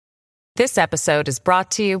This episode is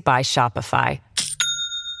brought to you by Shopify.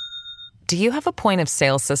 Do you have a point of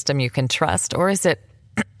sale system you can trust, or is it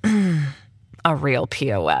a real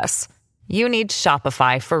POS? You need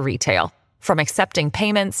Shopify for retail. From accepting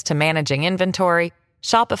payments to managing inventory,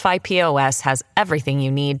 Shopify POS has everything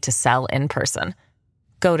you need to sell in person.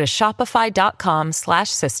 Go to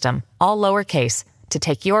shopify.com/system, all lowercase, to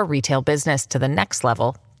take your retail business to the next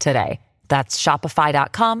level today. That's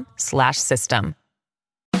shopify.com/system.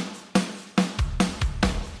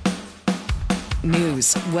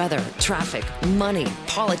 News, weather, traffic, money,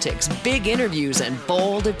 politics, big interviews, and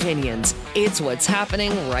bold opinions. It's what's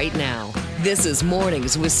happening right now. This is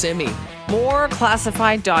Mornings with Simi. More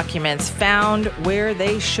classified documents found where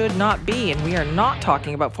they should not be. And we are not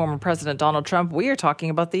talking about former President Donald Trump. We are talking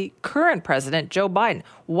about the current president, Joe Biden.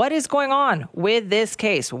 What is going on with this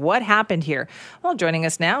case? What happened here? Well, joining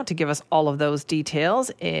us now to give us all of those details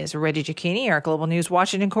is Reggie Cecchini, our Global News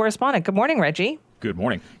Washington correspondent. Good morning, Reggie. Good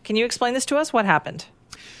morning. Can you explain this to us? What happened?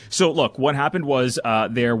 So, look, what happened was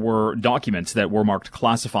there were documents that were marked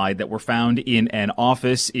classified that were found in an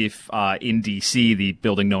office in D.C., the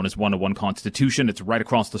building known as 101 Constitution. It's right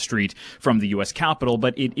across the street from the U.S. Capitol,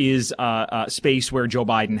 but it is a space where Joe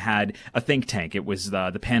Biden had a think tank. It was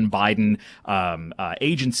the Penn Biden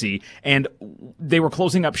agency, and they were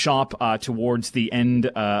closing up shop towards the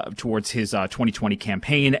end, towards his 2020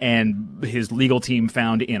 campaign, and his legal team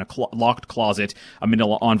found in a locked closet a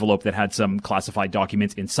manila envelope that had some classified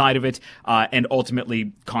documents inside of it, and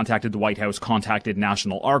ultimately contacted the White House, contacted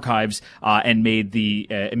National Archives, and made the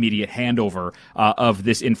immediate handover of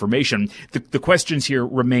this information. The questions here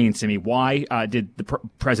remain, Simi. Why did the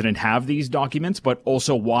president have these documents, but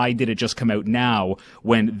also why did it just come out now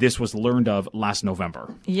when this was learned of last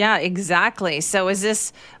November? Yeah, exactly. So is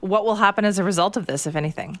this what will happen as a result of this, if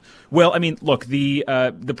anything? Well, I mean, look, the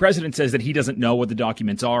president says that he doesn't know what the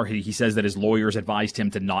documents are. He says that his lawyers advised him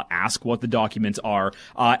to not ask what the documents are.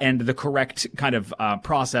 And the correct kind of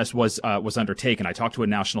process was undertaken. I talked to a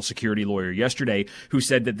national security lawyer yesterday who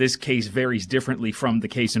said that this case varies differently from the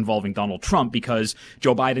case involving Donald Trump because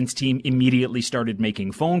Joe Biden's team immediately started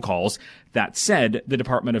making phone calls. That said, the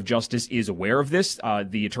Department of Justice is aware of this.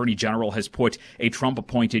 The Attorney General has put a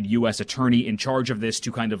Trump-appointed U.S. attorney in charge of this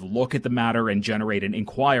to kind of look at the matter and generate an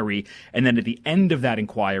inquiry. And then at the end of that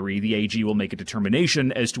inquiry, the AG will make a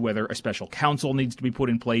determination as to whether a special counsel needs to be put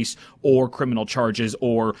in place or criminal charges,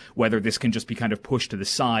 or whether this can just be kind of pushed to the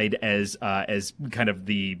side as kind of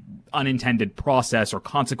the unintended process or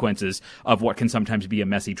consequences of what can sometimes be a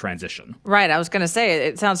messy transition. Right. I was going to say,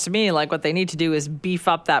 it sounds to me like what they need to do is beef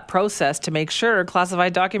up that process to make sure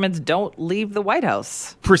classified documents don't leave the White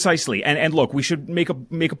House. Precisely. And look, we should make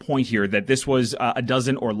a point here that this was a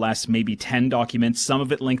dozen or less, maybe 10 documents. Some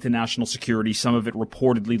of it linked to national security. Some of it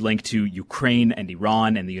reportedly linked to Ukraine and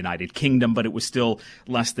Iran and the United Kingdom, but it was still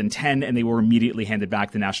less than 10, and they were immediately handed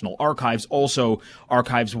back to National Archives. Also,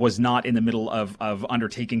 Archives was not in the middle of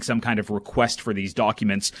undertaking some kind of request for these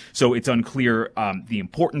documents, so it's unclear the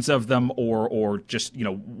importance of them or just,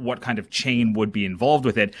 what kind of chain would be involved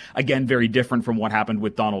with it. Again, very different from what happened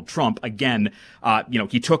with Donald Trump. Again,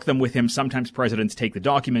 he took them with him. Sometimes presidents take the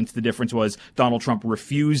documents. The difference was Donald Trump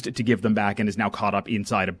refused to give them back and is now caught up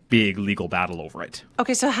inside a big legal battle over it.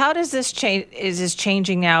 Okay, so how does this change? Is this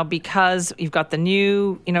changing now because you've got the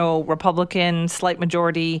new, Republican slight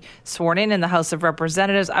majority sworn in the House of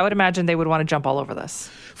Representatives? I would imagine they would want to jump all over this.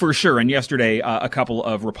 For sure. And yesterday, a couple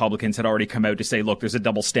of Republicans had already come out to say, look, there's a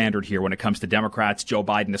double standard here when it comes to Democrats. Joe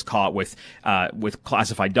Biden is caught with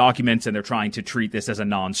classified documents, and they're trying to treat this as a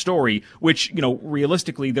non-story, which,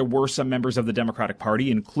 realistically, there were some members of the Democratic Party,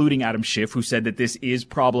 including Adam Schiff, who said that this is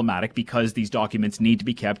problematic because these documents need to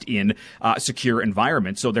be kept in a secure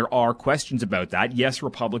environment. So there are questions about that. Yes,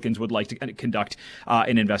 Republicans would like to conduct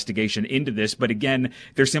an investigation into this, but again,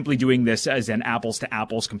 they're simply doing this as an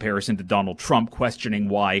apples-to-apples comparison to Donald Trump, questioning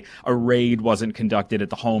why a raid wasn't conducted at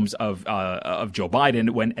the homes of Joe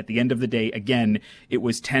Biden, when at the end of the day, again, it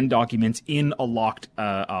was 10 documents in a locked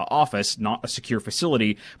office, not a secure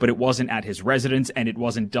facility, but it wasn't at his residence, and it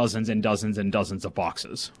wasn't dozens and dozens and dozens of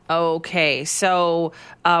boxes. Okay, so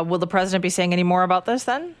will the president be saying any more about this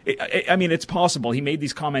then? I mean, it's possible. He made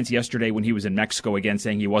these comments yesterday when he was in Mexico, again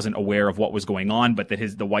saying he wasn't aware of what was going on, but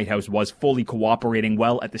that the White House was fully cooperating cooperating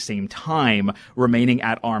while at the same time remaining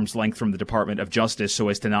at arm's length from the Department of Justice so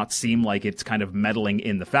as to not seem like it's kind of meddling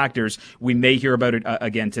in the factors. We may hear about it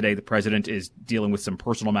again today. The president is dealing with some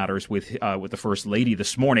personal matters with the First Lady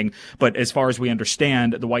this morning. But as far as we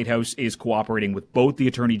understand, the White House is cooperating with both the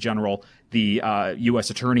Attorney General, the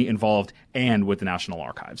U.S. Attorney involved, and with the National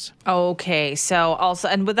Archives. Okay. So also,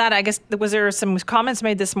 and with that, I guess, was there some comments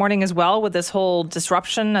made this morning as well with this whole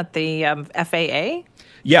disruption at the FAA?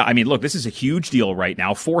 Yeah, I mean, look, this is a huge deal right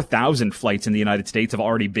now. 4,000 flights in the United States have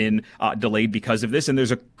already been delayed because of this. And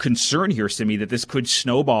there's a concern here, Simi, that this could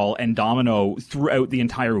snowball and domino throughout the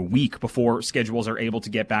entire week before schedules are able to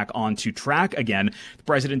get back onto track again. The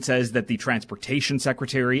president says that the transportation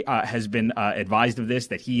secretary has been advised of this,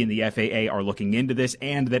 that he and the FAA are looking into this,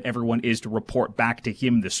 and that everyone is to report back to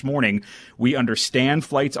him this morning. We understand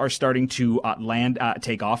flights are starting to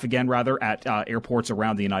take off again, rather, at airports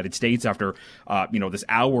around the United States after, this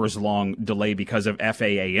hours-long delay because of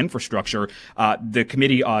FAA infrastructure. The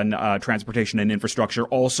Committee on Transportation and Infrastructure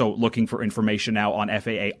also looking for information now on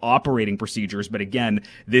FAA operating procedures. But again,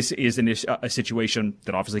 this is a situation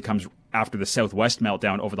that obviously comes after the Southwest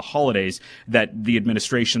meltdown over the holidays that the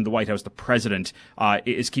administration, the White House, the president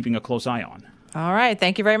is keeping a close eye on. All right.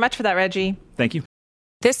 Thank you very much for that, Reggie. Thank you.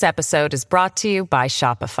 This episode is brought to you by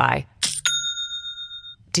Shopify.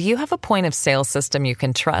 Do you have a point of sale system you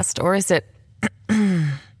can trust, or is it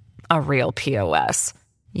a real POS?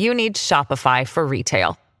 You need Shopify for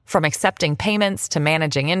retail. From accepting payments to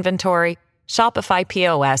managing inventory, Shopify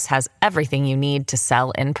POS has everything you need to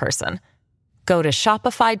sell in person. Go to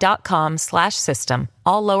shopify.com/system,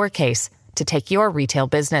 all lowercase, to take your retail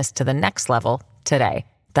business to the next level today.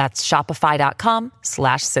 That's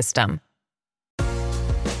shopify.com/system.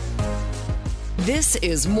 This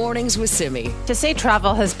is Mornings with Simi. To say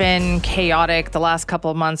travel has been chaotic the last couple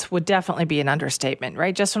of months would definitely be an understatement,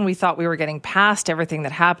 right? Just when we thought we were getting past everything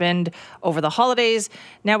that happened over the holidays,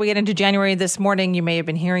 now we get into January. This morning, you may have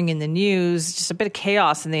been hearing in the news just a bit of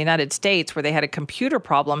chaos in the United States where they had a computer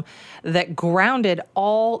problem that grounded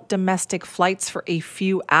all domestic flights for a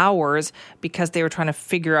few hours because they were trying to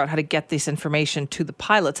figure out how to get this information to the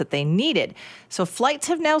pilots that they needed. So flights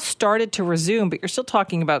have now started to resume, but you're still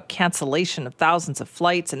talking about cancellation of thousands of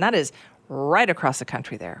flights, and that is right across the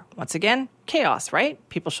country there. Once again, chaos, right?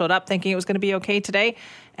 People showed up thinking it was going to be okay today,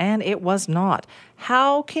 and it was not.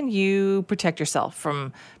 How can you protect yourself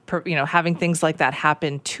from having things like that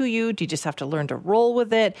happen to you? Do you just have to learn to roll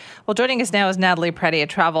with it? Well, joining us now is Natalie Preddy, a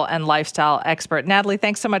travel and lifestyle expert. Natalie,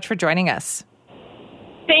 thanks so much for joining us.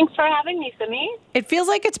 Thanks for having me, Simi. It feels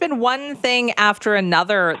like it's been one thing after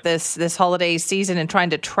another this holiday season and trying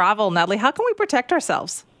to travel. Natalie, how can we protect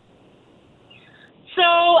ourselves?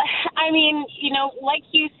 So, like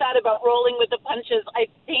you said about rolling with the punches, I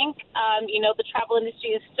think, the travel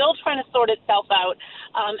industry is still trying to sort itself out,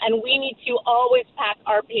 and we need to always pack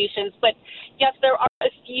our patience. But, yes, there are a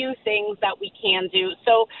few things that we can do.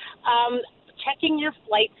 So, checking your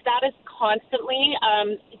flight status constantly.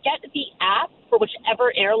 Get the app for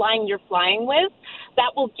whichever airline you're flying with.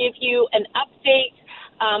 That will give you an update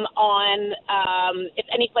on if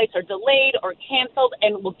any flights are delayed or canceled,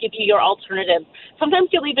 and will give you your alternative. Sometimes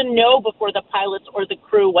you'll even know before the pilots or the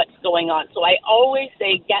crew what's going on. So I always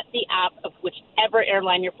say get the app of whichever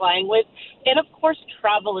airline you're flying with, and of course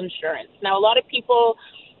travel insurance. Now a lot of people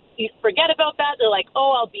forget about that. They're like,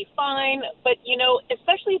 oh, I'll be fine. But,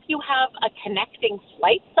 especially if you have a connecting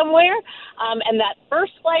flight somewhere and that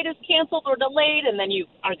first flight is canceled or delayed and then you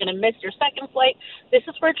are going to miss your second flight, this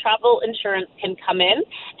is where travel insurance can come in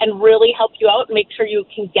and really help you out, make sure you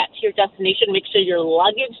can get to your destination, make sure your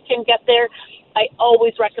luggage can get there. I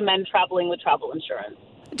always recommend traveling with travel insurance.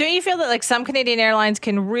 Do you feel that some Canadian airlines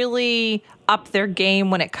can really up their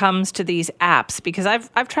game when it comes to these apps? Because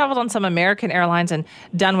I've traveled on some American airlines and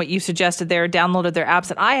done what you suggested there, downloaded their apps,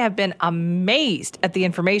 and I have been amazed at the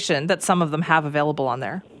information that some of them have available on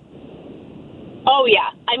there. Oh,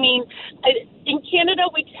 yeah. In Canada,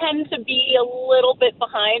 we tend to be a little bit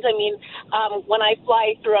behind. When I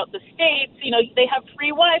fly throughout the States, they have free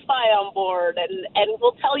Wi-Fi on board and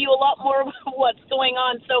will tell you a lot more what's going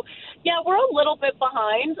on. So, yeah, we're a little bit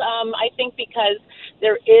behind, I think, because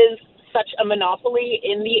there is such a monopoly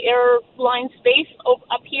in the airline space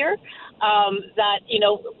up here that,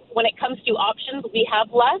 when it comes to options, we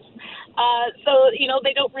have less. So,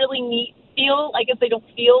 they don't really they don't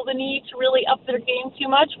feel the need to really up their game too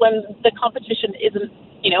much when the competition isn't,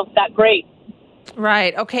 that great.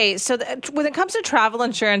 Right. Okay. So when it comes to travel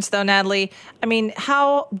insurance, though, Natalie,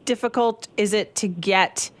 how difficult is it to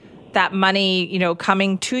get that money,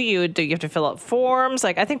 coming to you? Do you have to fill out forms?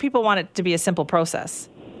 I think people want it to be a simple process.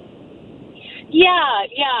 Yeah.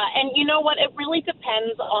 And you know what? It really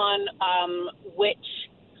depends on which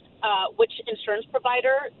insurance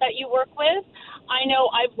provider that you work with. I know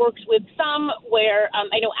I've worked with some where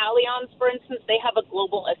I know Allianz, for instance, they have a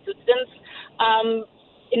global assistance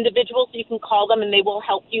individual, so you can call them and they will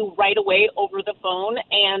help you right away over the phone,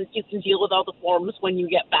 and you can deal with all the forms when you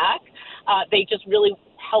get back. They just really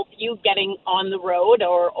help you getting on the road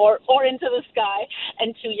or into the sky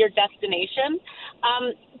and to your destination.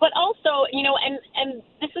 But also, and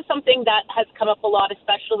this is something that has come up a lot,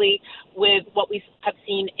 especially with what we have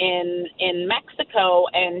seen in Mexico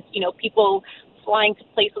and, people flying to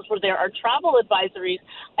places where there are travel advisories.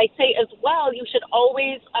 I say as well, you should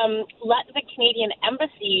always let the Canadian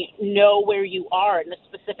Embassy know where you are in a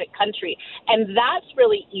specific country. And that's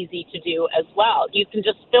really easy to do as well. You can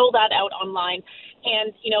just fill that out online.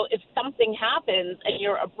 And, if something happens and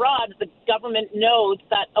you're abroad, the government knows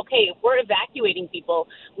that, okay, if we're evacuating people,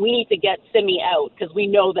 we need to get Simi out because we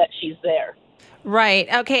know that she's there.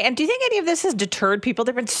 Right. Okay. And do you think any of this has deterred people?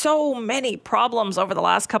 There have been so many problems over the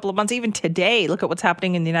last couple of months, even today. Look at what's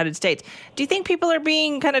happening in the United States. Do you think people are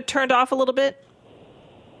being kind of turned off a little bit?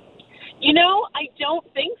 I don't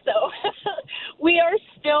think so. We are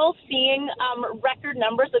still seeing record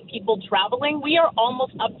numbers of people traveling. We are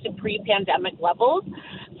almost up to pre-pandemic levels.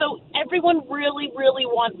 So everyone really, really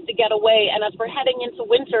wants to get away. And as we're heading into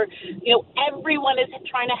winter, everyone is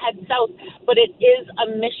trying to head south, but it is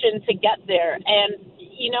a mission to get there. And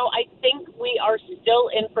I think we are still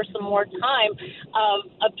in for some more time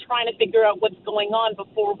of trying to figure out what's going on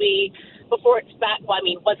before it's back. Well, I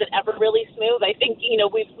mean, was it ever really smooth? I think,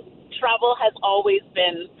 travel has always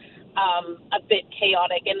been a bit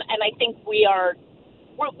chaotic, and I think we've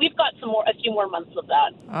got a few more months of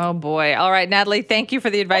that. Oh boy! All right, Natalie, thank you for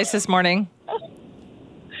the advice this morning.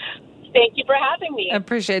 Thank you for having me. I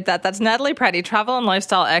appreciate that. That's Natalie Preddy, travel and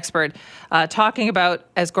lifestyle expert, talking about,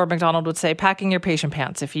 as Gord MacDonald would say, packing your patient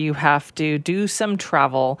pants if you have to do some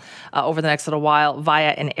travel over the next little while via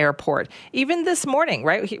an airport. Even this morning,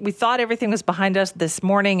 right? We thought everything was behind us this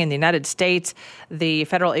morning in the United States. The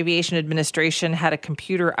Federal Aviation Administration had a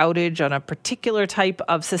computer outage on a particular type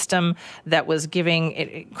of system that was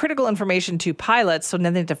giving critical information to pilots, so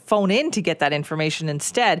then they had to phone in to get that information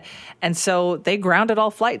instead. And so they grounded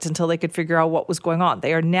all flights until they could figure out what was going on.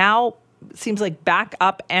 They are now, seems like, back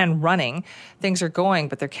up and running. Things are going,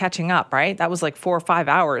 but they're catching up, right? That was like 4 or 5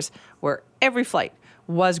 hours where every flight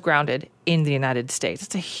was grounded in the United States.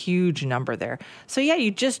 It's a huge number there. So yeah, you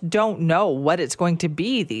just don't know what it's going to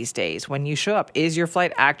be these days when you show up. Is your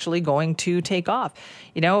flight actually going to take off?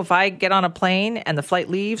 If I get on a plane and the flight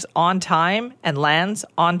leaves on time and lands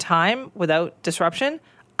on time without disruption,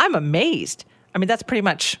 I'm amazed. I mean, that's pretty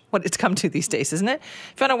much what it's come to these days, isn't it?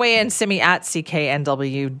 If you want to weigh in, Simi at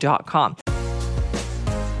cknw.com.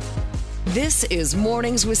 This is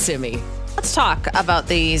Mornings with Simi. Let's talk about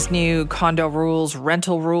these new condo rules,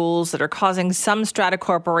 rental rules that are causing some strata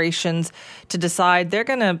corporations to decide they're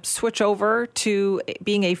going to switch over to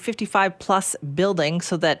being a 55 plus building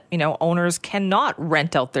so that, owners cannot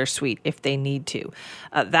rent out their suite if they need to.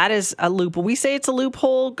 That is a loophole. We say it's a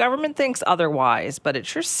loophole. Government thinks otherwise, but it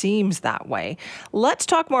sure seems that way. Let's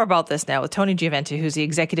talk more about this now with Tony Giaventi, who's the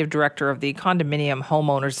executive director of the Condominium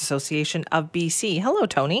Homeowners Association of BC. Hello,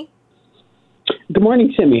 Tony. Good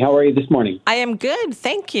morning, Simi. How are you this morning? I am good,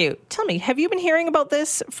 thank you. Tell me, have you been hearing about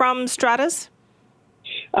this from stratas?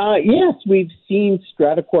 Yes, we've seen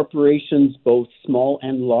strata corporations, both small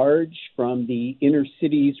and large, from the inner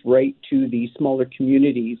cities right to the smaller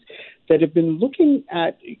communities, that have been looking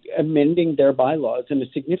at amending their bylaws, and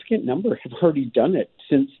a significant number have already done it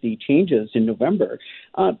since the changes in November,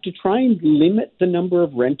 to try and limit the number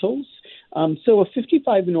of rentals. So a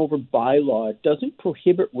 55 and over bylaw doesn't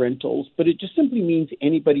prohibit rentals, but it just simply means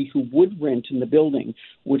anybody who would rent in the building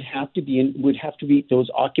would have to meet those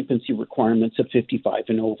occupancy requirements of 55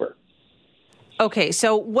 and over. Okay,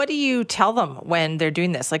 so what do you tell them when they're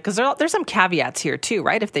doing this? Because there's some caveats here too,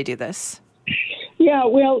 right? If they do this. Yeah,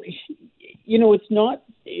 well, it's not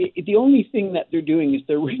the only thing that they're doing is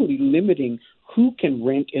they're really limiting who can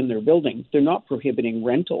rent in their buildings. They're not prohibiting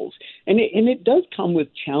rentals. And it does come with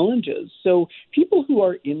challenges. So people who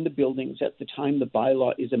are in the buildings at the time the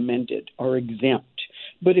bylaw is amended are exempt.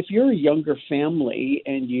 But if you're a younger family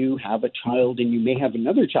and you have a child and you may have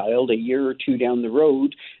another child a year or two down the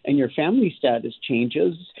road and your family status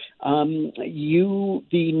changes,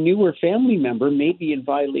 the newer family member may be in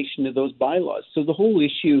violation of those bylaws. So the whole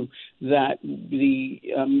issue that the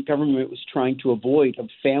government was trying to avoid of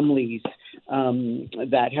families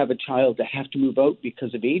that have a child that have to move out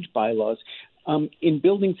because of age bylaws, in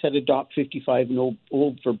buildings that adopt 55 and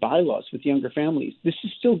older bylaws with younger families, this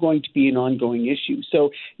is still going to be an ongoing issue.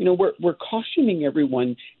 So, we're cautioning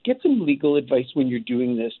everyone, get some legal advice when you're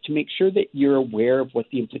doing this to make sure that you're aware of what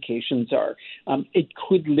the implications are. It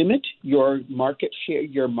could limit your market share,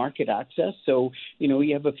 your market access. So,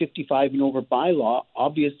 you have a 55 and over bylaw.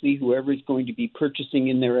 Obviously, whoever is going to be purchasing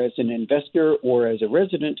in there as an investor or as a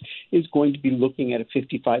resident is going to be looking at a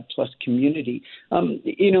 55 plus community. And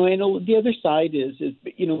the other side is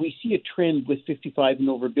we see a trend with 55 and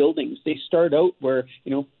over buildings. They start out where,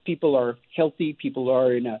 people are healthy, people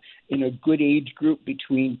are in a good age group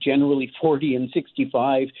between generally 40 and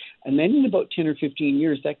 65. And then in about 10 or 15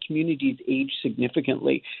 years, that community's aged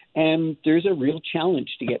significantly. And there's a real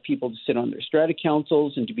challenge to get people to sit on their strata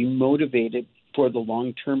councils and to be motivated for the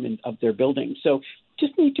long term of their building. So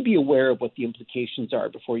just need to be aware of what the implications are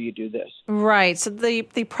before you do this. Right. So the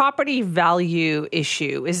property value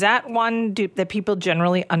issue, is that one that people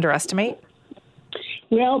generally underestimate?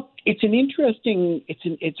 Well, it's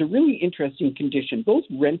a really interesting condition. Both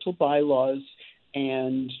rental bylaws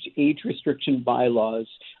and age restriction bylaws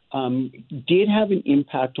did have an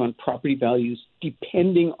impact on property values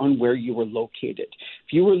depending on where you were located.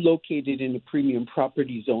 If you were located in a premium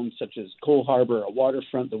property zone such as Cole Harbour,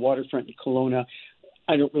 the waterfront in Kelowna,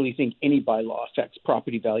 I don't really think any bylaw affects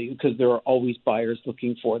property value because there are always buyers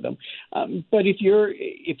looking for them. But if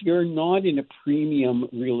you're not in a premium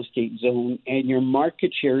real estate zone and your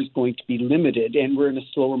market share is going to be limited and we're in a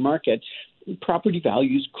slower market, property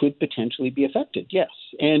values could potentially be affected, yes.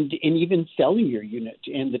 And even selling your unit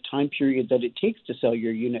and the time period that it takes to sell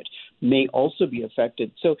your unit may also be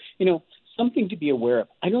affected. So, something to be aware of.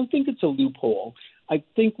 I don't think it's a loophole. I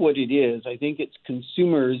think what it is, it's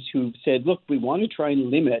consumers who've said, look, we want to try and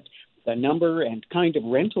limit the number and kind of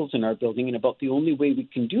rentals in our building, and about the only way we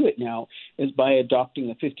can do it now is by adopting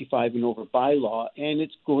a 55 and over bylaw, and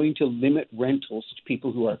it's going to limit rentals to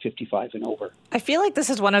people who are 55 and over. I feel like this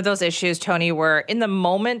is one of those issues, Tony, where in the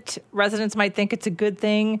moment residents might think it's a good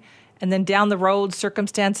thing, and then down the road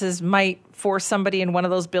circumstances might force somebody in one of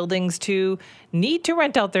those buildings to need to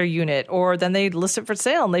rent out their unit, or then they list it for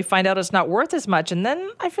sale and they find out it's not worth as much, and then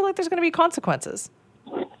I feel like there's going to be consequences.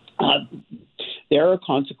 There are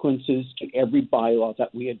consequences to every bylaw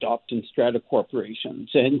that we adopt in strata corporations.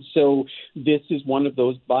 And so this is one of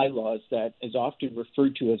those bylaws that is often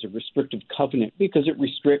referred to as a restrictive covenant because it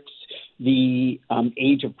restricts the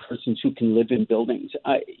age of persons who can live in buildings.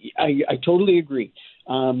 I totally agree.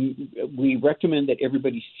 We recommend that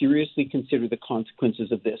everybody seriously consider the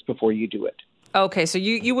consequences of this before you do it. Okay, so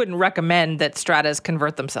you wouldn't recommend that stratas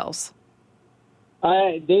convert themselves?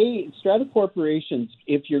 Strata corporations,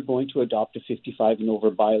 if you're going to adopt a 55 and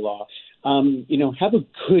over bylaw, have a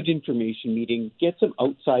good information meeting, get some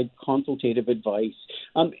outside consultative advice.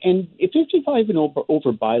 And 55 and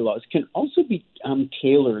over bylaws can also be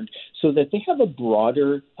tailored so that they have a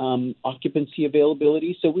broader occupancy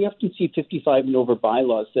availability. So we often see 55 and over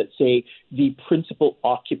bylaws that say the principal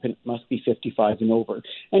occupant must be 55 and over.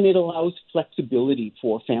 And it allows flexibility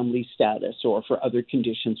for family status or for other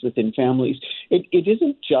conditions within families. It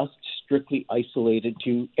isn't just strictly isolated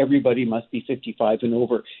to everybody must be 55 and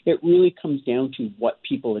over. It really comes down to what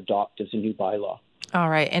people adopt as a new bylaw. All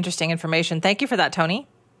right. Interesting information. Thank you for that, Tony.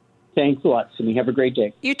 Thanks a lot, Simi. Have a great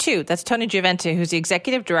day. You too. That's Tony Giavente, who's the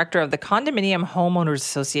Executive Director of the Condominium Homeowners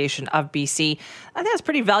Association of BC. I think that's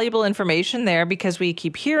pretty valuable information there because we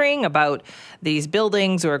keep hearing about these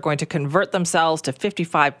buildings who are going to convert themselves to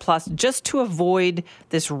 55 plus just to avoid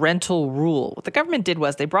this rental rule. What the government did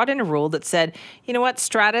was they brought in a rule that said, you know what,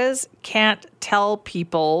 stratas can't tell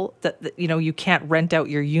people that you can't rent out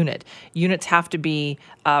your unit. Units have to be,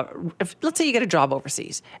 let's say you get a job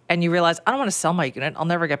overseas and you realize, I don't want to sell my unit. I'll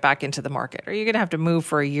never get back into the market, or you're going to have to move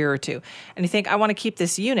for a year or two. And you think, I want to keep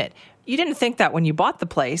this unit. You didn't think that when you bought the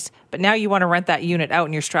place, but now you want to rent that unit out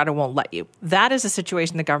and your strata won't let you. That is a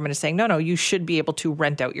situation the government is saying, no, you should be able to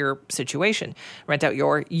rent out your situation, rent out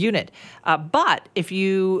your unit. But if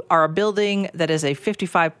you are a building that is a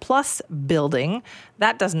 55 plus building,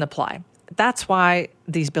 that doesn't apply. That's why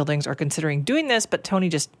these buildings are considering doing this. But Tony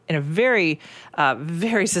just, in a very,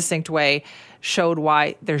 very succinct way, showed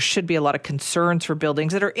why there should be a lot of concerns for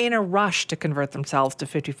buildings that are in a rush to convert themselves to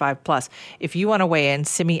 55 plus. If you want to weigh in,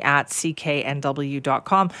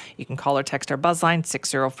 simi@cknw.com. You can call or text our buzzline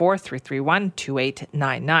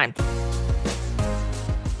 604-331-2899.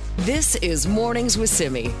 This is Mornings with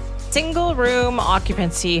Simi. Single room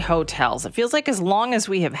occupancy hotels. It feels like as long as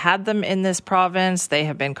we have had them in this province, they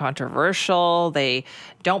have been controversial. They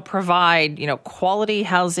don't provide, quality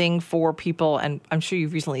housing for people. And I'm sure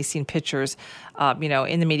you've recently seen pictures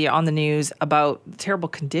in the media, on the news, about the terrible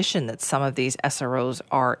condition that some of these SROs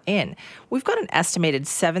are in. We've got an estimated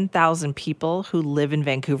 7,000 people who live in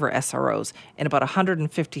Vancouver SROs in about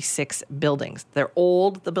 156 buildings. They're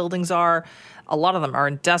old, the buildings are. A lot of them are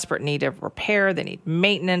in desperate need of repair. They need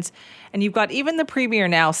maintenance. And you've got even the Premier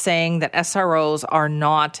now saying that SROs are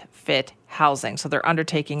not fit housing. So they're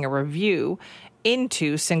undertaking a review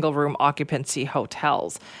into single-room occupancy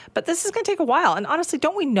hotels. But this is going to take a while. And honestly,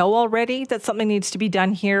 don't we know already that something needs to be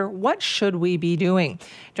done here? What should we be doing?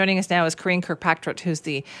 Joining us now is Corinne Kirkpatrick, who's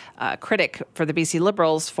the critic for the BC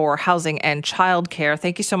Liberals for housing and childcare.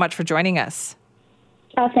 Thank you so much for joining us.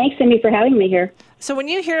 Thanks, Cindy, for having me here. So when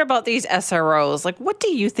you hear about these SROs, what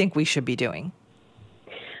do you think we should be doing?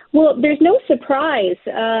 Well, there's no surprise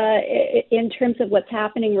in terms of what's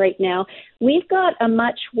happening right now. We've got a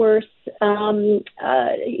much worse, drug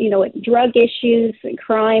issues,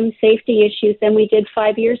 crime, safety issues than we did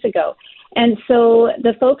 5 years ago. And so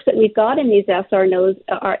the folks that we've got in these SROs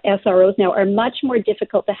now are much more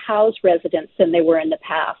difficult to house residents than they were in the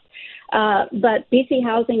past. But BC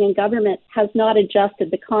Housing and Government has not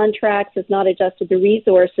adjusted the contracts, has not adjusted the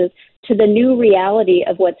resources to the new reality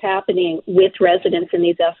of what's happening with residents in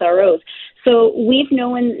these SROs. So we've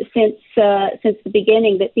known since the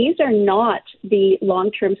beginning that these are not the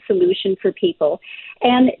long-term solution for people,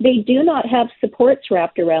 and they do not have supports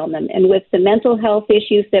wrapped around them. And with the mental health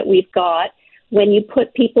issues that we've got, when you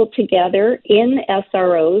put people together in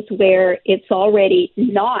SROs where it's already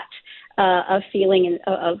not a feeling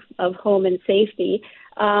of home and safety,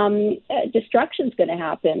 destruction's going to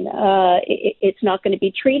happen. It's not going to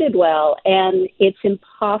be treated well, and it's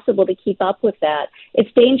impossible to keep up with that.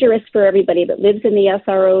 It's dangerous for everybody that lives in the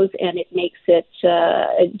SROs, and it makes it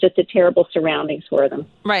just a terrible surroundings for them.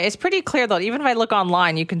 Right. It's pretty clear, though. Even if I look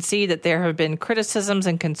online, you can see that there have been criticisms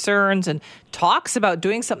and concerns and talks about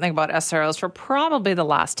doing something about SROs for probably the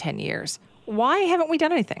last 10 years. Why haven't we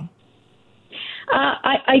done anything?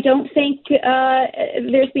 I don't think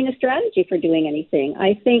there's been a strategy for doing anything.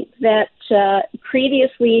 I think that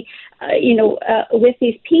previously, with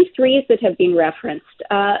these P3s that have been referenced,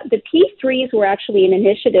 the P3s were actually an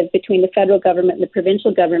initiative between the federal government and the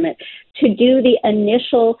provincial government to do the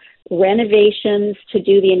initial renovations, to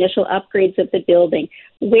do the initial upgrades of the building.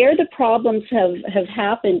 Where the problems have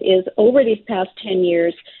happened is over these past 10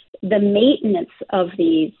 years, the maintenance of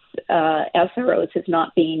these SROs has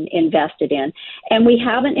not been invested in. And we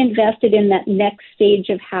haven't invested in that next stage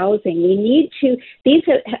of housing. These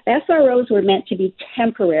SROs were meant to be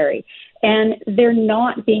temporary, and they're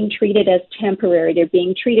not being treated as temporary. They're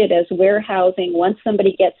being treated as warehousing. Once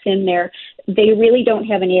somebody gets in there, they really don't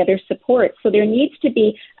have any other support. So there needs to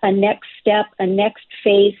be a next step, a next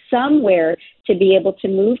phase somewhere to be able to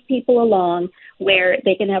move people along where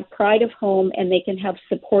they can have pride of home and they can have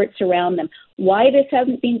supports around them. Why this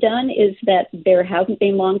hasn't been done is that there hasn't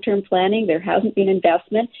been long-term planning, there hasn't been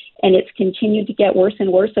investment, and it's continued to get worse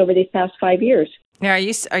and worse over these past 5 years. Now,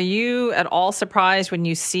 are you at all surprised when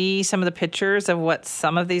you see some of the pictures of what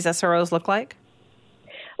some of these SROs look like?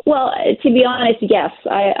 Well, to be honest, yes.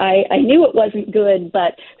 I knew it wasn't good,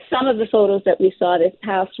 but some of the photos that we saw this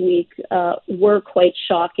past week were quite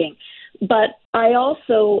shocking. But I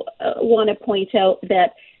also want to point out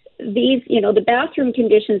that these, the bathroom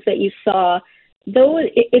conditions that you saw, though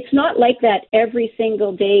it's not like that every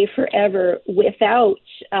single day forever without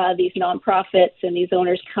these nonprofits and these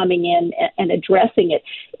owners coming in and addressing it.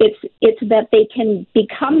 It's that they can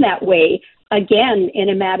become that way again in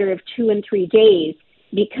a matter of 2 and 3 days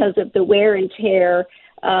because of the wear and tear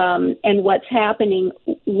and what's happening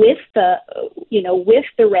with the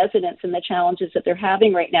residents and the challenges that they're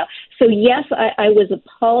having right now. So yes, I was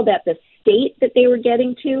appalled at the state that they were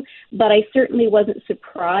getting to, but I certainly wasn't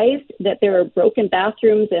surprised that there are broken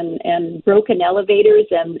bathrooms and broken elevators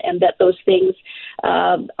and that those things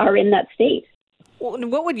are in that state.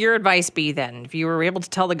 What would your advice be then? If you were able to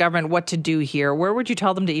tell the government what to do here, where would you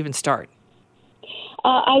tell them to even start?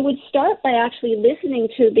 I would start by actually listening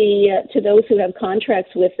to those who have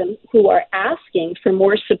contracts with them, who are asking for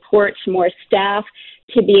more supports, more staff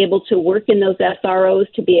to be able to work in those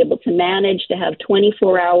SROs, to be able to manage, to have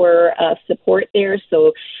 24-hour support there,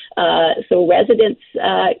 so residents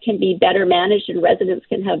can be better managed and residents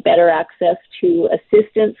can have better access to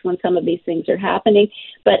assistance when some of these things are happening.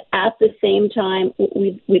 But at the same time,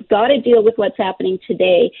 we've got to deal with what's happening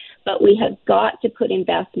today, but we have got to put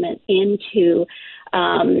investment into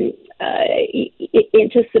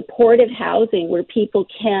supportive housing where people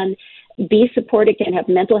can be supported, can have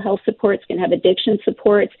mental health supports, can have addiction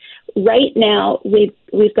supports. Right now,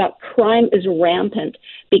 we've got crime is rampant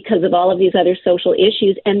because of all of these other social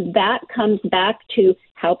issues, and that comes back to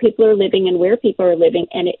how people are living and where people are living,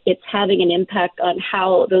 and it's having an impact on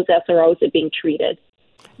how those SROs are being treated.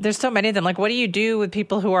 There's so many of them. Like, what do you do with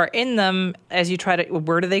people who are in them as you try to,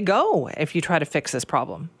 where do they go if you try to fix this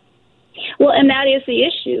problem? Well, and that is the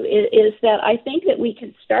issue, is that I think that we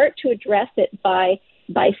can start to address it by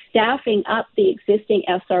staffing up the existing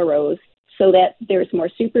SROs so that there's more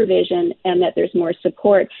supervision and that there's more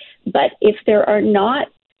support. But if there are not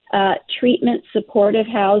treatment supportive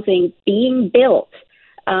housing being built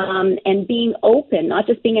and being open, not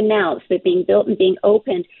just being announced, but being built and being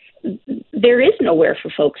opened, there is nowhere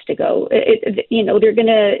for folks to go. They're going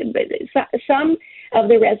to, some of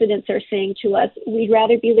the residents are saying to us, we'd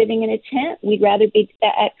rather be living in a tent. We'd rather be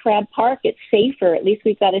at Crab Park. It's safer. At least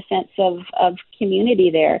we've got a sense of community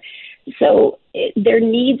there. So there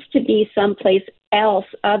needs to be someplace else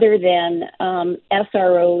other than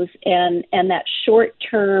SROs and that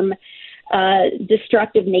short-term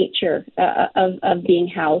destructive nature of being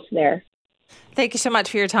housed there. Thank you so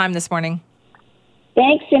much for your time this morning.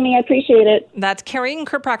 Thanks, Jimmy. I appreciate it. That's Karine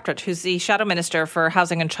Kirkpatrick, who's the Shadow Minister for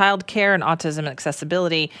Housing and Childcare and Autism and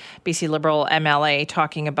Accessibility, BC Liberal MLA,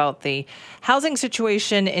 talking about the housing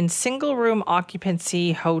situation in single-room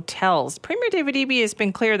occupancy hotels. Premier David Eby has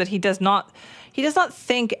been clear that he does not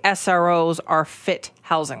think SROs are fit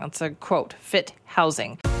housing. That's a quote, fit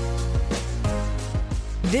housing.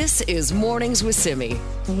 This is Mornings with Simi.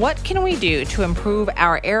 What can we do to improve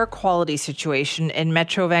our air quality situation in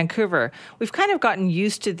Metro Vancouver? We've kind of gotten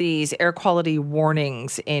used to these air quality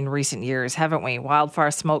warnings in recent years, haven't we?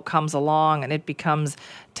 Wildfire smoke comes along and it becomes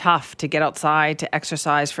tough to get outside to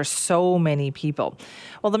exercise for so many people.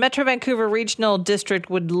 Well, the Metro Vancouver Regional District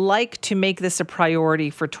would like to make this a priority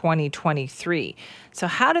for 2023. So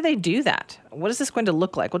how do they do that? What is this going to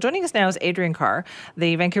look like? Well, joining us now is Adrian Carr,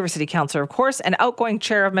 the Vancouver City Councillor, of course, and outgoing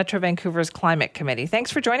chair of Metro Vancouver's Climate Committee. Thanks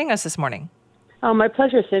for joining us this morning. Oh, my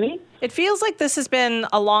pleasure, Simi. It feels like this has been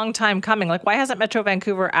a long time coming. Like, why hasn't Metro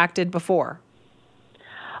Vancouver acted before?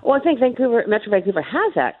 Well, I think Metro Vancouver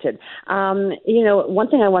has acted. One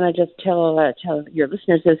thing I want to just tell your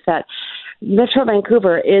listeners is that Metro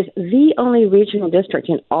Vancouver is the only regional district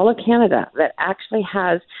in all of Canada that actually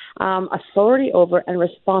has authority over and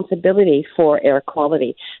responsibility for air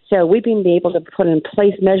quality. So we've been able to put in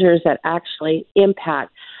place measures that actually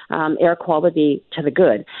impact air quality to the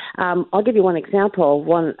good. I'll give you one example,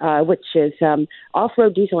 which is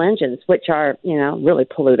off-road diesel engines, which are, really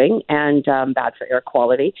polluting and bad for air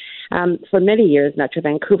quality. For many years, Metro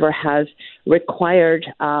Vancouver has required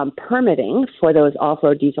permitting for those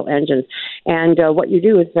off-road diesel engines. And what you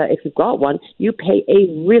do is if you've got one, you pay a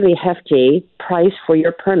really hefty price for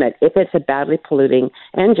your permit if it's a badly polluting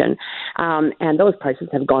engine. And those prices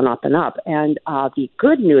have gone up and up. And the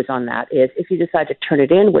good news on that is if you decide to turn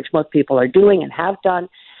it in, which most people are doing and have done,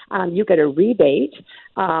 you get a rebate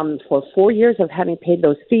for 4 years of having paid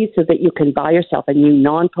those fees so that you can buy yourself a new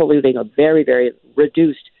non-polluting or very, very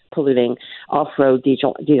reduced polluting off-road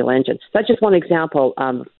diesel engine. That's just one example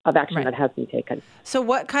of action that has been taken. So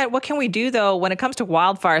what can we do, though, when it comes to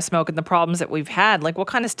wildfire smoke and the problems that we've had? Like, what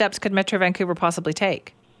kind of steps could Metro Vancouver possibly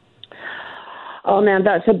take? Oh, man,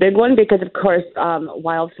 that's a big one because, of course,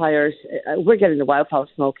 wildfires, we're getting the wildfire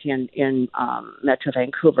smoke in Metro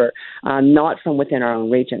Vancouver, not from within our own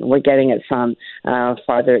region. We're getting it from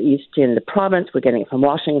farther east in the province. We're getting it from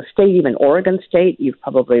Washington State, even Oregon State. You've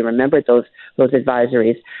probably remembered those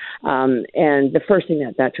advisories. And the first thing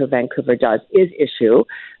that Metro Vancouver does is issue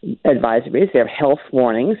advisories. They're health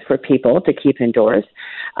warnings for people to keep indoors.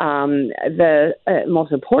 The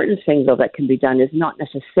most important thing, though, that can be done is not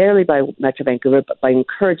necessarily by Metro Vancouver, but by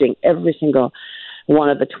encouraging every single one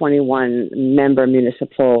of the 21 member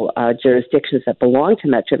municipal jurisdictions that belong to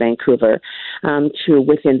Metro Vancouver to,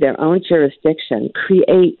 within their own jurisdiction,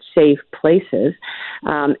 create safe places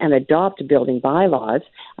and adopt building bylaws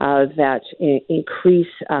that increase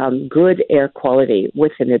good air quality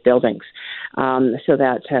within their buildings. So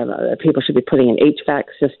that people should be putting in HVAC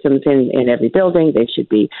systems in every building. They should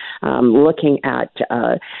be looking at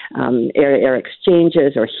air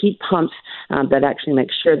exchanges or heat pumps that actually make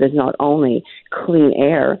sure there's not only clean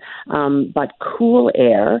air, but cool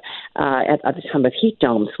air at the time of heat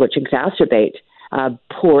domes, which exacerbate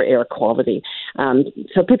poor air quality.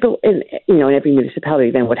 So people in every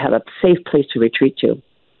municipality then would have a safe place to retreat to.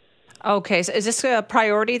 Okay, so is this a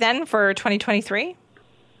priority then for 2023?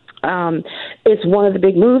 It's one of the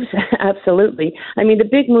big moves, absolutely. I mean, the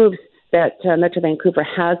big moves that Metro Vancouver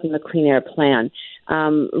has in the Clean Air Plan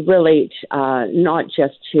relate not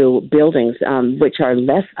just to buildings, which are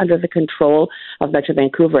less under the control of Metro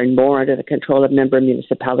Vancouver and more under the control of member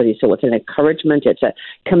municipalities. So it's an encouragement, it's a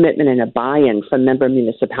commitment and a buy-in from member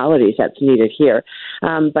municipalities that's needed here.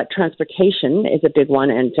 But transportation is a big one,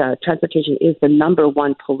 and transportation is the number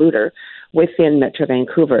one polluter within Metro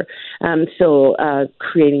Vancouver. So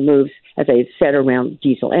creating moves, as I said, around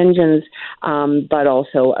diesel engines, but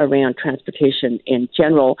also around transportation in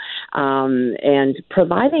general, and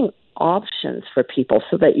providing options for people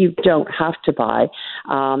so that you don't have to buy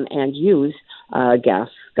and use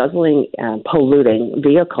guzzling, polluting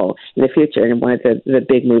vehicle in the future. And one of the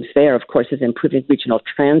big moves there, of course, is improving regional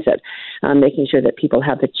transit, making sure that people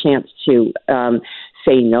have the chance to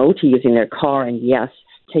say no to using their car and yes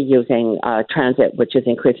to using transit, which is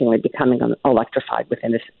increasingly becoming electrified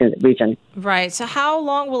within this region. Right. So how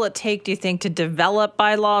long will it take, do you think, to develop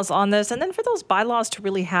bylaws on this? And then for those bylaws to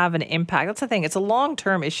really have an impact? That's the thing. It's a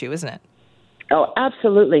long-term issue, isn't it? Oh,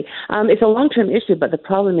 absolutely. It's a long-term issue, but the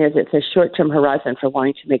problem is it's a short-term horizon for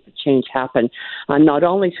wanting to make the change happen, not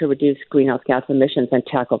only to reduce greenhouse gas emissions and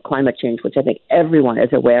tackle climate change, which I think everyone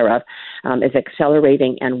is aware of, is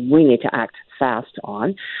accelerating, and we need to act fast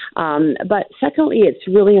on. But secondly, it's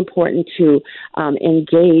really important to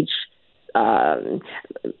engage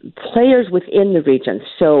players within the region.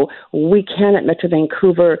 So we can at Metro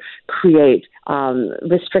Vancouver create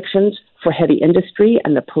restrictions for heavy industry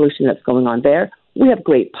and the pollution that's going on there. We have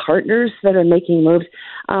great partners that are making moves.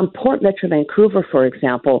 Port Metro Vancouver, for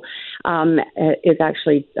example, is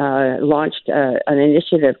actually launched an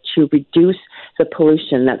initiative to reduce the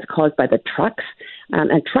pollution that's caused by the trucks.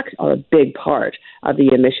 And trucks are a big part of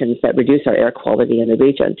the emissions that reduce our air quality in the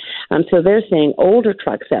region. So they're saying older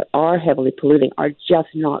trucks that are heavily polluting are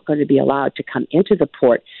just not going to be allowed to come into the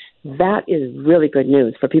port. That is really good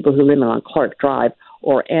news for people who live on Clark Drive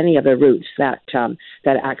or any of the routes that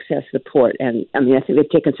access the port. And I mean, I think they've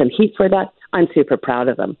taken some heat for that. I'm super proud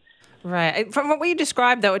of them. Right. From what you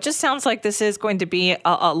described, though, it just sounds like this is going to be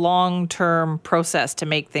a long-term process to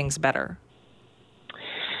make things better.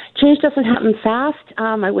 Change doesn't happen fast.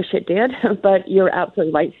 I wish it did, but you're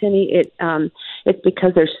absolutely right, Simi. It's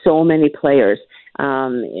because there's so many players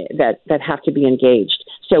that have to be engaged.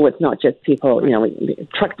 So it's not just people,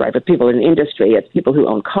 truck drivers, people in industry. It's people who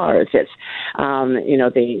own cars. It's,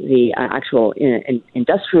 the actual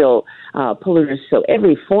industrial polluters. So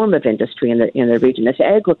every form of industry in the region. It's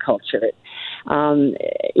agriculture.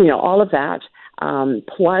 All of that.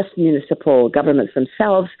 Plus municipal governments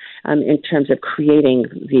themselves, in terms of creating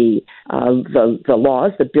the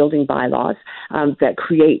laws, the building bylaws that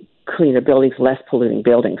create cleaner buildings, less polluting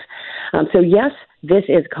buildings. So yes, this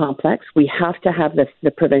is complex. We have to have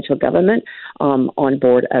the provincial government on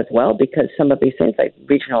board as well, because some of these things, like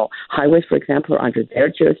regional highways, for example, are under their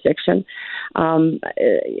jurisdiction. Yes,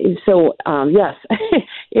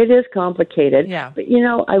 it is complicated. Yeah. But,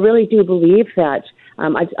 I really do believe that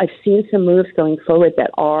I've seen some moves going forward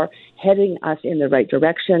that are heading us in the right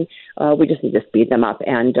direction. We just need to speed them up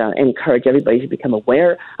and encourage everybody to become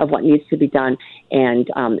aware of what needs to be done and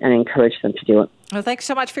encourage them to do it. Well, thanks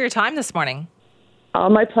so much for your time this morning.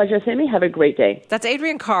 My pleasure, Sammy. Have a great day. That's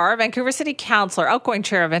Adrienne Carr, Vancouver City Councillor, outgoing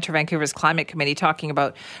chair of Metro Vancouver's Climate Committee, talking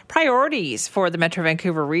about priorities for the Metro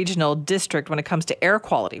Vancouver Regional District when it comes to air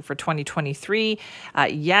quality for 2023.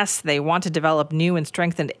 Yes, they want to develop new and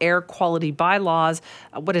strengthened air quality bylaws.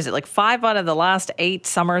 What is it, like 5 out of the last 8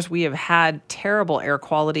 summers we have had terrible air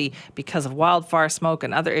quality because of wildfire smoke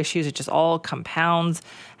and other issues. It just all compounds.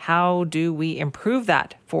 How do we improve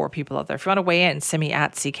that for people out there? If you want to weigh in, send me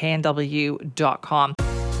at cknw.com.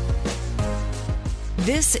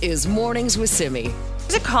 This is Mornings with Simi.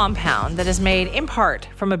 There's a compound that is made in part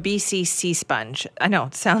from a BC sea sponge. I know,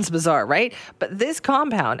 it sounds bizarre, right? But this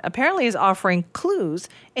compound apparently is offering clues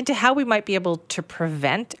into how we might be able to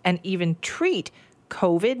prevent and even treat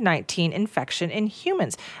COVID-19 infection in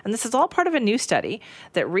humans. And this is all part of a new study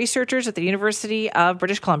that researchers at the University of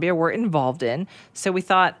British Columbia were involved in. So we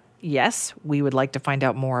thought, yes, we would like to find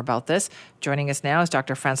out more about this. Joining us now is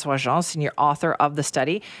Dr. Francois Jean, senior author of the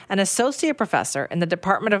study, and associate professor in the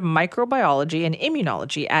Department of Microbiology and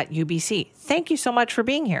Immunology at UBC. Thank you so much for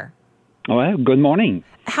being here. Well, good morning.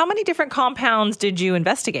 How many different compounds did you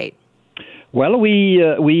investigate? Well,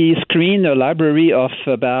 we screened a library of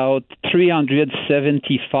about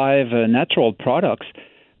 375 natural products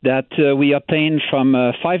that we obtained from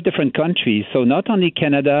 5 different countries. So not only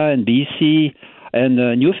Canada and BC and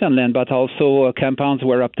Newfoundland, but also compounds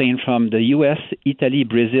were obtained from the U.S., Italy,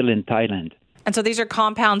 Brazil, and Thailand. And so these are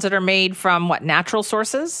compounds that are made from, natural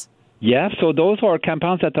sources? Yeah, so those are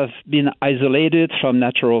compounds that have been isolated from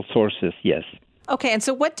natural sources, yes. Okay, and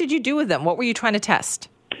so what did you do with them? What were you trying to test?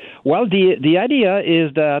 Well, the idea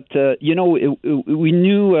is that, we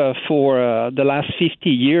knew for the last 50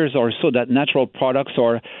 years or so that natural products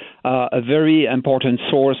are a very important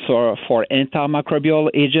source for antimicrobial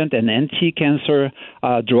agent and anti-cancer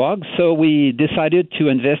drugs. So we decided to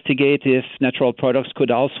investigate if natural products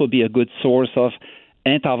could also be a good source of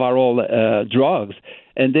antiviral drugs.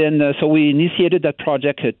 And then, so we initiated that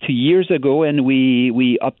project 2 years ago, and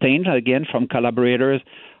we obtained, again, from collaborators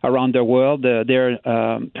around the world, their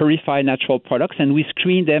purified natural products, and we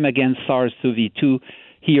screened them against SARS-CoV-2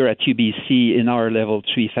 here at UBC in our Level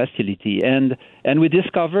 3 facility. And we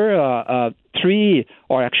discover three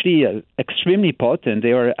are actually extremely potent.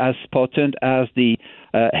 They are as potent as the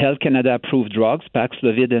Health Canada approved drugs,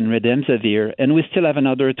 Paxlovid and Remdesivir, and we still have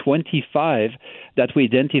another 25 that we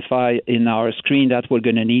identify in our screen that we're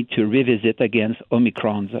going to need to revisit against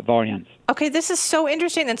Omicron's variants. Okay, this is so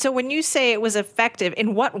interesting. And so when you say it was effective,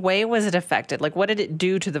 in what way was it affected? Like, what did it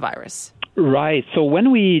do to the virus? Right. So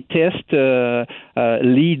when we test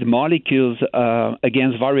lead molecules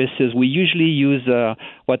against viruses, we usually use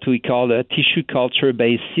what we call a tissue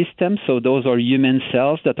culture-based system. So those are human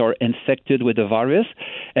cells that are infected with the virus.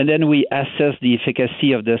 And then we assess the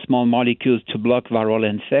efficacy of the small molecules to block viral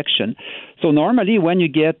infection. So normally when you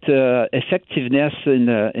get effectiveness in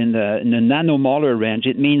the nanomolar range,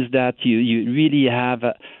 it means that you really have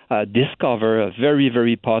discovered very,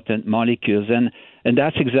 very potent molecules. And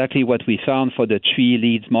that's exactly what we found for the three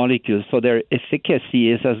lead molecules. So their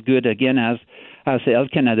efficacy is as good, again, as Health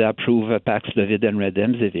Canada approved Paxlovid and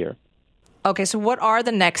Remdesivir. Okay, so what are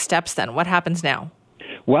the next steps then? What happens now?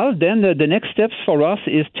 Well, then the next steps for us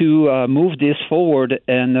is to move this forward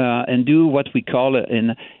and do what we call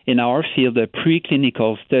in our field a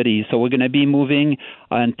preclinical study. So we're going to be moving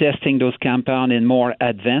and testing those compounds in more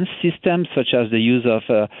advanced systems, such as the use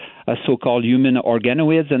of so-called human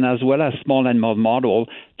organoids, and as well as small animal model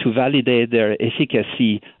to validate their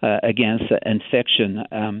efficacy against infection.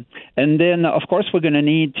 And then, of course, we're going to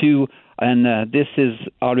need to. And this is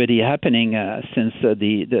already happening since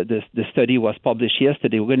the study was published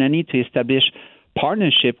yesterday. We're going to need to establish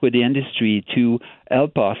partnership with the industry to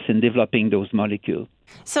help us in developing those molecules.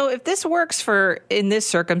 So if this works in this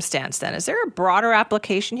circumstance, then is there a broader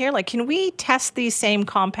application here? Like, can we test these same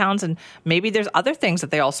compounds and maybe there's other things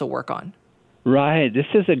that they also work on? Right. This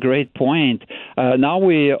is a great point. Now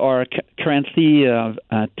we are currently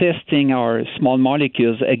testing our small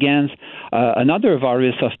molecules against another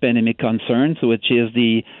virus of pandemic concerns, which is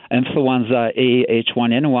the influenza A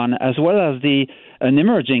H1N1, as well as an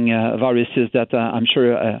emerging viruses that I'm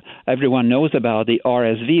sure everyone knows about, the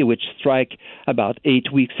RSV, which struck about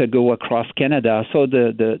 8 weeks ago across Canada. So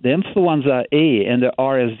the influenza A and the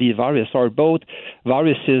RSV virus are both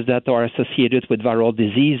viruses that are associated with viral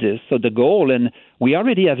diseases. So the goal, and we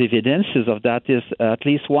already have evidences of that, is at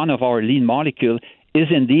least one of our lead molecules is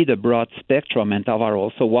indeed a broad spectrum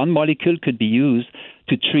antiviral. So one molecule could be used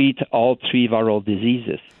to treat all three viral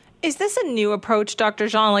diseases. Is this a new approach, Dr.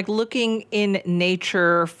 Jean, like looking in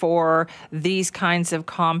nature for these kinds of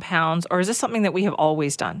compounds, or is this something that we have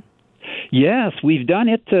always done? Yes, we've done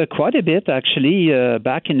it quite a bit, actually.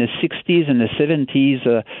 Back in the 60s and the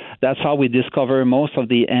 70s, that's how we discover most of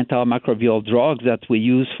the antimicrobial drugs that we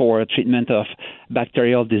use for treatment of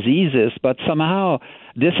bacterial diseases. But somehow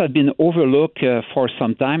this has been overlooked for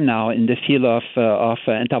some time now in the field of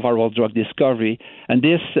antiviral drug discovery. And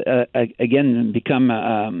this, again, become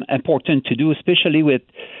important to do, especially with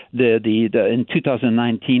in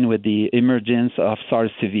 2019 with the emergence of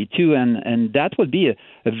SARS-CoV-2. And that would be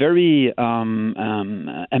a very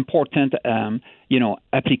important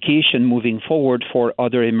application moving forward for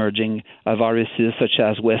other emerging viruses such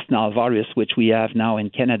as West Nile virus, which we have now in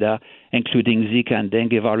Canada, including Zika and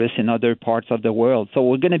dengue virus in other parts of the world. So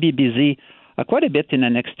we're going to be busy quite a bit in the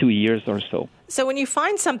next 2 years or so. So when you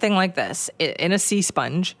find something like this in a sea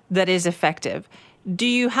sponge that is effective, do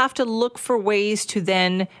you have to look for ways to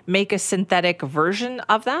then make a synthetic version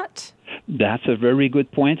of that? That's a very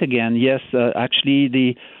good point again. Yes,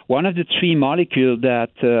 actually, one of the three molecules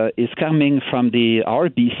that is coming from our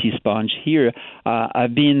BC sponge here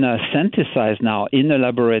have been synthesized now in the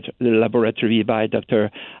laboratory by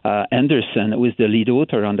Dr. Anderson, who is the lead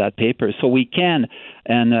author on that paper. So we can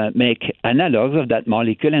make analogs of that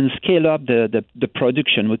molecule and scale up the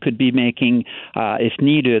production. We could be making, if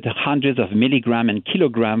needed, hundreds of milligram and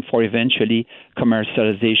kilogram for eventually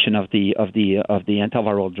commercialization of the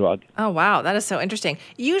antiviral drug. Oh, wow. That is so interesting.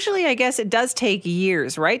 Usually, I guess it does take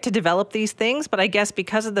years, right, to develop these things. But I guess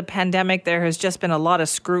because of the pandemic, there has just been a lot of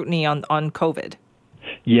scrutiny on COVID.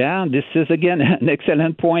 Yeah, this is again an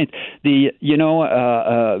excellent point. 4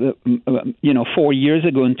 years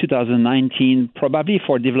ago in 2019, probably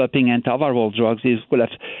for developing antiviral drugs, it would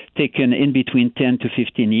have taken in between 10 to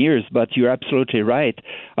 15 years. But you're absolutely right.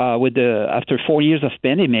 After 4 years of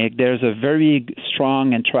pandemic, there's a very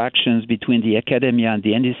strong interactions between the academia and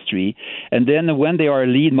the industry. And then when there are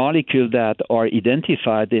lead molecules that are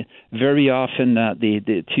identified, very often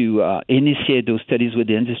to initiate those studies with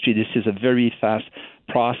the industry, this is a very fast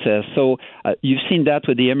process. So you've seen that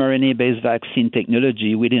with the mRNA-based vaccine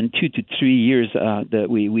technology. Within 2 to 3 years, that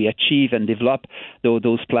we achieve and develop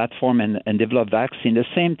those platforms and develop vaccine. The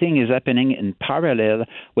same thing is happening in parallel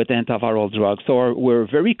with antiviral drugs. So we're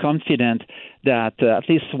very confident that at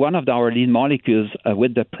least one of our lead molecules,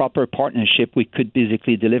 with the proper partnership, we could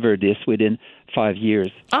basically deliver this within 5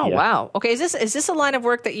 years. Oh, yeah. Wow. Okay, is this a line of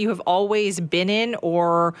work that you have always been in,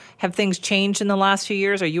 or have things changed in the last few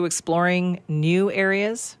years? Are you exploring new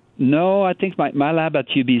areas? No, I think my lab at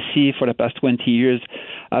UBC for the past 20 years,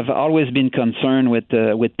 I've always been concerned with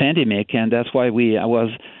pandemic, and that's why I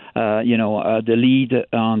was the lead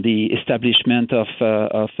on the establishment of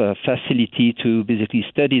a facility to basically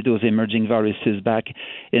study those emerging viruses back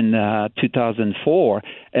in 2004.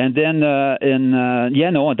 And then,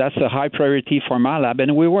 that's a high priority for my lab.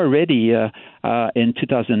 And we were ready in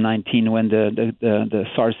 2019 when the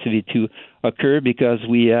SARS-CoV-2 occurred, because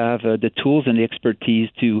we have the tools and the expertise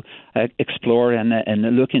to explore and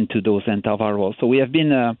look into those antivirals. So we have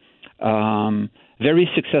been very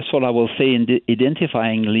successful, I will say, in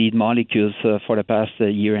identifying lead molecules for the past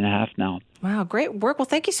year and a half now. Wow, great work. Well,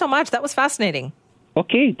 thank you so much. That was fascinating.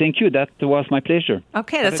 Okay, thank you. That was my pleasure.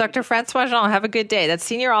 Okay, that's Dr. Francois Jean. Have a good day. That's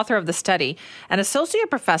senior author of the study and associate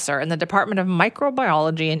professor in the Department of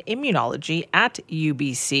Microbiology and Immunology at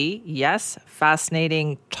UBC. Yes,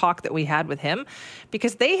 fascinating talk that we had with him,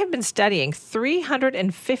 because they have been studying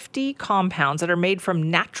 350 compounds that are made from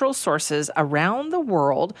natural sources around the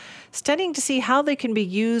world, studying to see how they can be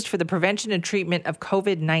used for the prevention and treatment of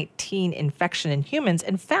COVID-19 infection in humans,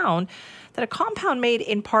 and found that a compound made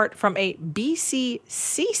in part from a BC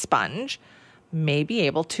sea sponge may be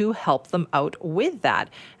able to help them out with that.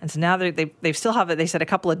 And so now they still have, they said, a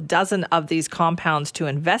couple of dozen of these compounds to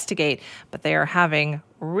investigate, but they are having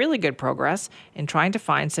really good progress in trying to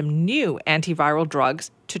find some new antiviral drugs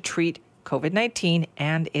to treat COVID-19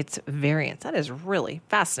 and its variants. That is really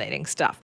fascinating stuff.